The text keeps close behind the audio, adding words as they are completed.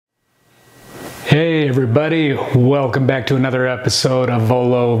Hey everybody, welcome back to another episode of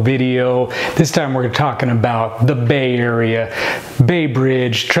Volo video. This time we're talking about the Bay Area, Bay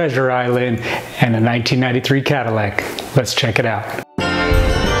Bridge, Treasure Island, and a 1993 Cadillac. Let's check it out.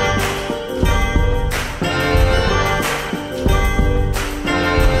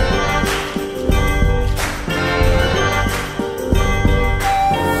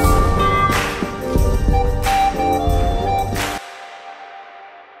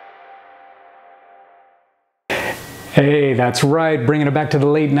 Hey, that's right, bringing it back to the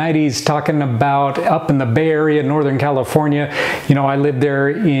late 90s, talking about up in the Bay Area, Northern California. You know, I lived there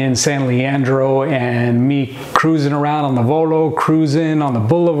in San Leandro, and me cruising around on the Volo, cruising on the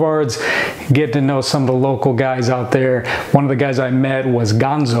boulevards, get to know some of the local guys out there. One of the guys I met was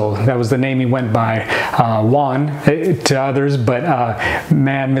Gonzo. That was the name he went by. Juan to others, but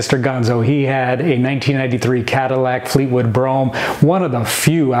man, Mr. Gonzo, he had a 1993 Cadillac Fleetwood Brougham, one of the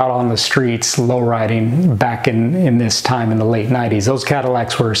few out on the streets lowriding back in this time in the late 90s. Those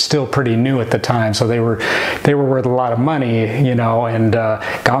Cadillacs were still pretty new at the time, so they were worth a lot of money, you know, and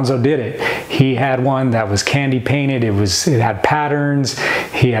Gonzo did it. He had one that was candy painted. It had patterns.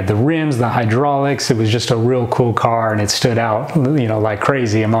 He had the rims, the hydraulics. It was just a real cool car, and it stood out, you know, like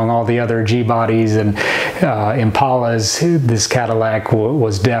crazy among all the other G-bodies and Impalas. This Cadillac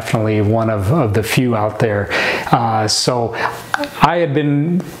was definitely one of the few out there. So I had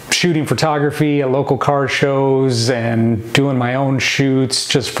been shooting photography at local car shows and doing my own shoots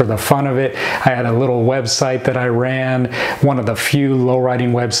just for the fun of it. I had a little website that I ran, one of the few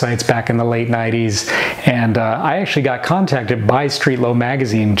lowriding websites back in the late 90s, and I actually got contacted by Street Low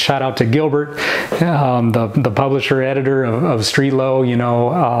magazine. Shout out to Gilbert, the publisher editor of Street Low. You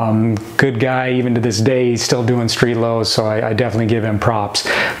know, good guy. Even to this day, he's still doing Street Low, so I definitely give him props.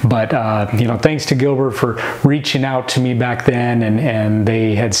 But you know, thanks to Gilbert for reaching out to me back then, and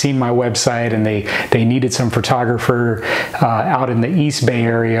they had seen my website, and they needed some photographer out in the East Bay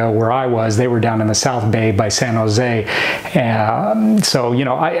area where I was. They were down in the South Bay by San Jose, so you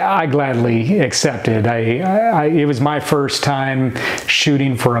know, I gladly accepted. It was my first time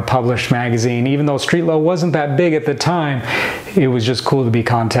shooting for a published magazine. Even though Street Low wasn't that big at the time, it was just cool to be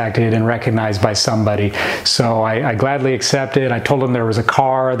contacted and recognized by somebody. So I gladly accepted. I told them there was a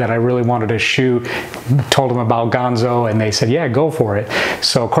car that I really wanted to shoot, told them about Gonzo, and they said, yeah, go for it.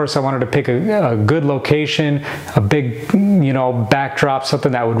 So of course I wanted to pick a good location, a big, you know, backdrop,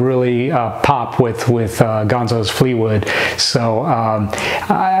 something that would really pop with Gonzo's Fleetwood. So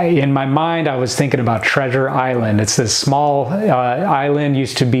in my mind, I was thinking about Treasure Island. It's this small island,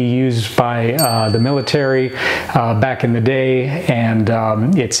 used to be used by the military back in the day, and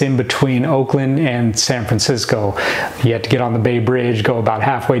it's in between Oakland and San Francisco. You have to get on the Bay Bridge, go about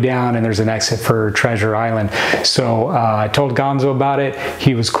halfway down, and there's an exit for Treasure Island. So I told Gonzo about it.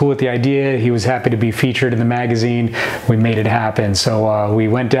 He was cool with the idea. He was happy to be featured in the magazine. We made it happen. So we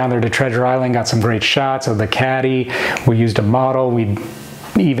went down there to Treasure Island, got some great shots of the Caddy. We used a model. We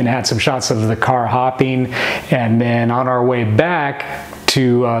even had some shots of the car hopping, and then on our way back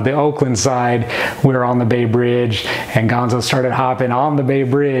to the Oakland side, we were on the Bay Bridge, and Gonzo started hopping on the Bay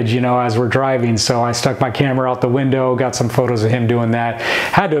Bridge, you know, as we're driving. So I stuck my camera out the window, got some photos of him doing that.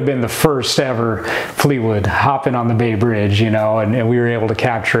 Had to have been the first ever Fleetwood hopping on the Bay Bridge, you know, and we were able to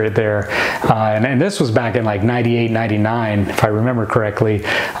capture it there. And this was back in like 98, 99, if I remember correctly.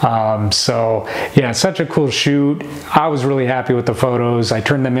 So yeah, such a cool shoot. I was really happy with the photos. I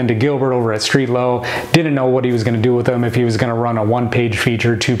turned them into Gilbert over at Street Low. Didn't know what he was going to do with them, if he was going to run a one-page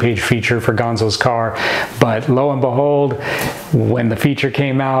feature, two-page feature for Gonzo's car. But lo and behold, when the feature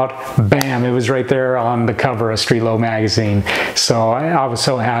came out, bam, it was right there on the cover of Street Low magazine. So I was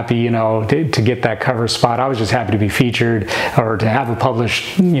so happy, you know, to get that cover spot. I was just happy to be featured, or to have it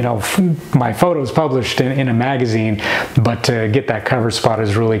published, you know, my photos published in a magazine, but to get that cover spot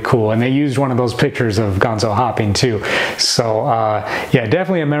is really cool. And they used one of those pictures of Gonzo hopping too. So yeah,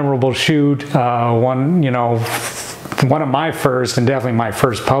 definitely a memorable shoot. One of my first, and definitely my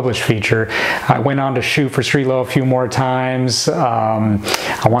first published feature. I went on to shoot for Street Low a few more times.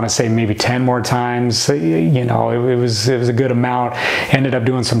 I want to say maybe 10 more times. You know, it was a good amount. Ended up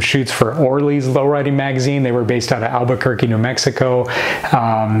doing some shoots for Orly's Lowriding magazine. They were based out of Albuquerque, New Mexico.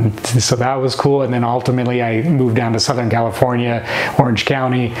 So that was cool. And then ultimately I moved down to Southern California, Orange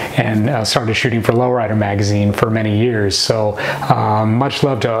County, and started shooting for Lowrider magazine for many years. So much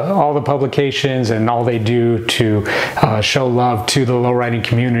love to all the publications and all they do to show love to the lowriding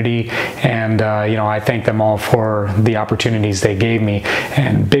community, and you know, I thank them all for the opportunities they gave me.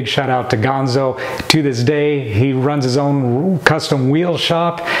 And big shout out to Gonzo. To this day, he runs his own custom wheel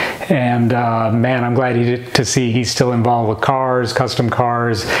shop, and man, I'm glad to see he's still involved with cars, custom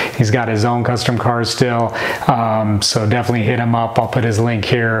cars. He's got his own custom cars still, so definitely hit him up. I'll put his link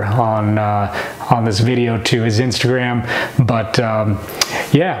here on this video to his Instagram. But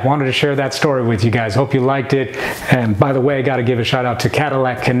yeah, wanted to share that story with you guys. Hope you liked it. And by the way, I got to give a shout out to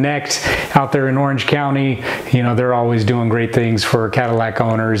Cadillac Connect out there in Orange County. You know, they're always doing great things for Cadillac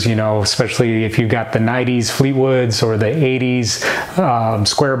owners, you know, especially if you've got the 90s Fleetwoods or the 80s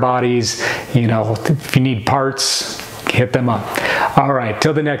square bodies. You know, if you need parts, hit them up. All right,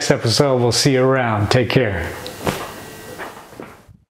 till the next episode, we'll see you around. Take care.